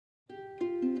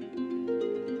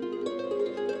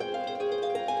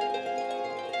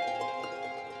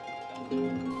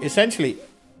Essentially,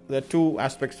 there are two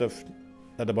aspects that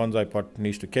the bonsai pot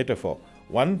needs to cater for.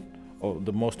 One, or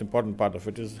the most important part of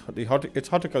it, is its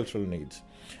horticultural needs,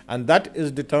 and that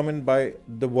is determined by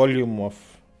the volume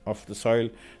of the soil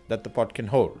that the pot can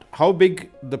hold. How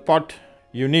big the pot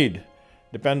you need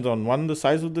depends on, one, the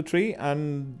size of the tree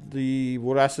and the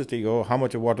voracity, or how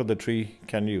much water the tree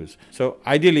can use. So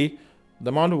ideally, the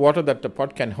amount of water that the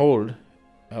pot can hold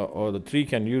or the tree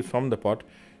can use from the pot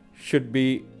should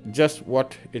be just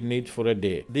what it needs for a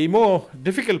day. The more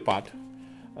difficult part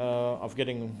of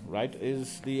getting right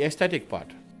is the aesthetic part.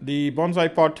 The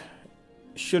bonsai pot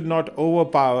should not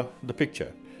overpower the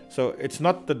picture. So it's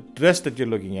not the dress that you're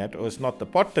looking at, or it's not the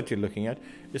pot that you're looking at,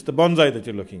 it's the bonsai that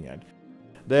you're looking at.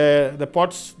 The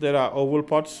pots, there are oval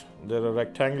pots, there are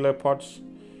rectangular pots,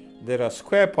 there are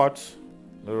square pots,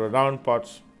 there are round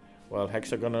pots, well,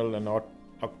 hexagonal and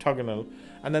octagonal,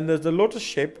 and then there's the lotus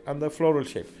shape and the floral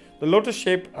shape. The lotus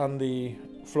shape and the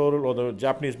floral, or the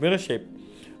Japanese mirror shape,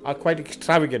 are quite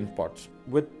extravagant pots.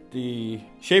 With the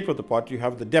shape of the pot, you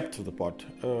have the depth of the pot.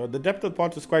 The depth of the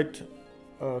pot is quite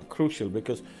crucial,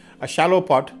 because a shallow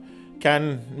pot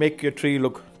can make your tree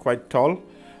look quite tall.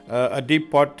 A deep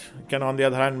pot can, on the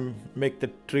other hand, make the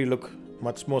tree look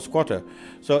much more squatter.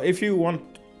 So if you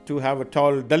want to have a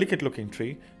tall, delicate looking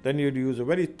tree, then you'd use a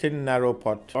very thin, narrow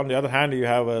pot. On the other hand, you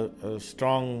have a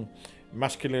strong,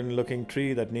 masculine looking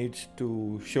tree that needs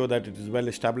to show that it is well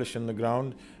established in the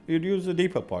ground, you'd use a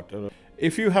deeper pot.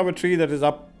 If you have a tree that is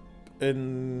up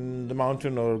in the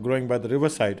mountain or growing by the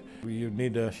riverside, you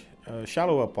need a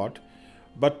shallower pot,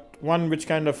 but one which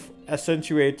kind of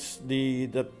accentuates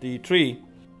that the tree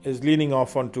is leaning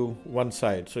off onto one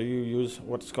side. So you use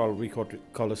what's called, we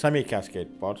call a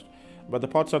semi-cascade pot, but the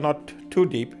pots are not too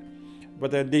deep,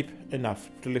 but they're deep enough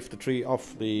to lift the tree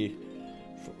off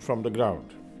from the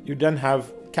ground. You then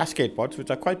have cascade pots, which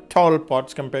are quite tall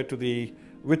pots compared to the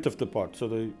width of the pot. So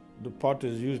the pot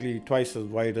is usually twice as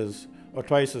wide as, or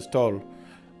twice as tall,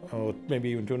 or maybe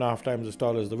even 2.5 times as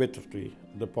tall as the width of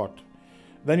the pot.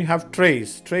 Then you have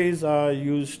trays. Trays are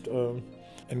used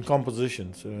in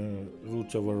compositions,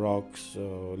 roots over rocks,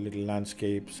 little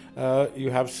landscapes.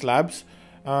 You have slabs.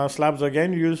 Slabs are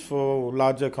again used for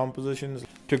larger compositions.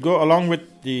 To go along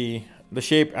with the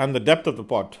shape and the depth of the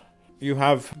pot, you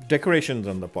have decorations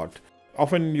on the pot.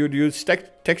 Often you'd use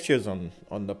textures on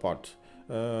the pot.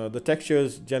 The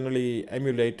textures generally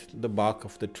emulate the bark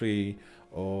of the tree,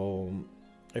 or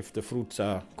if the fruits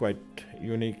are quite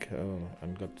unique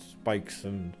and got spikes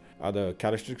and other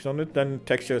characteristics on it, then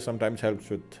texture sometimes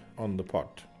helps on the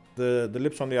pot. The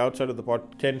lips on the outside of the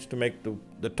pot tends to make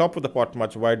the top of the pot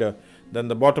much wider than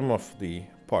the bottom of the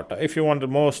pot. If you want a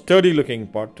more sturdy looking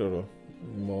pot, or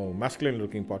a more masculine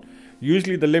looking pot,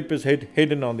 usually the lip is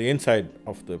hidden on the inside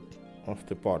of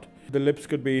the pot. The lips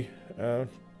could be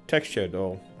textured,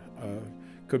 or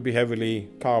could be heavily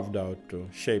carved out or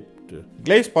shaped.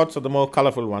 Glazed pots are the more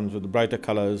colorful ones, with the brighter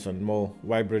colors and more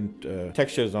vibrant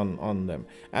textures on them,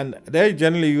 and they're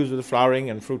generally used with flowering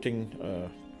and fruiting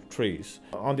trees.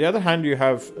 On the other hand, you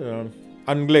have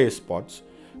unglazed pots,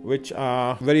 which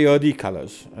are very earthy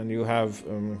colors, and you have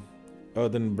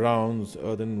earthen browns,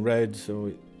 earthen reds,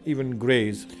 or even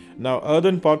grays. Now,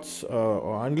 earthen pots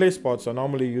or unglazed pots are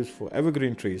normally used for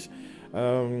evergreen trees,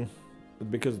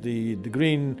 because the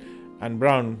green and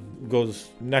brown goes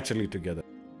naturally together.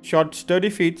 Short,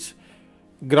 sturdy feet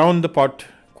ground the pot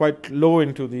quite low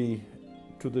into the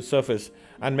surface,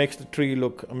 and makes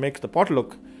the pot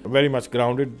look very much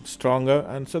grounded, stronger,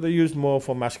 and so they're used more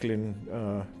for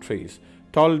masculine trees.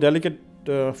 Tall, delicate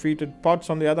feeted pots,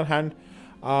 on the other hand,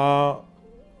 are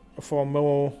for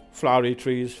more flowery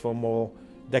trees, for more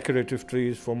decorative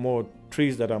trees, for more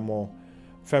trees that are more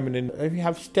feminine. If you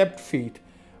have stepped feet,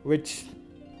 which,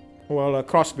 well, a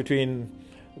cross between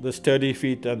the sturdy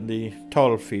feet and the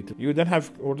tall feet, you then have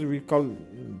what we call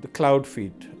the cloud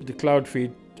feet. The cloud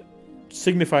feet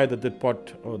signify that the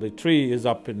pot or the tree is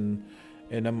up in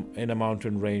a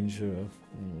mountain range.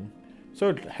 So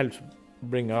it helps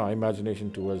bring our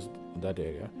imagination towards that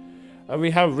area.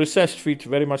 We have recessed feet,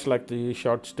 very much like the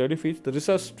short, sturdy feet. The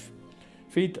recessed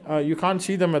feet, you can't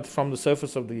see them from the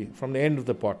surface from the end of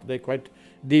the pot. They're quite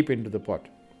deep into the pot.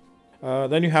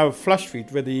 Then you have flush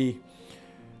feet, where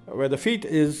the feet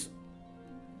is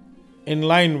in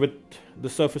line with the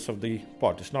surface of the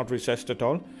pot. It's not recessed at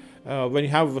all. When you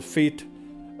have the feet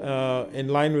in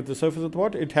line with the surface of the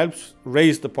pot, it helps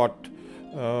raise the pot,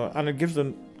 and it gives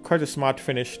quite a smart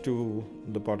finish to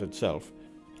the pot itself.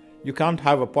 You can't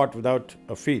have a pot without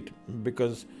a feet,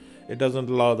 because it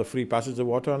doesn't allow the free passage of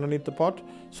water underneath the pot.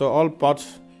 So all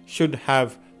pots should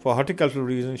have, for horticultural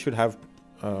reasons, should have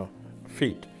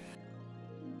feet.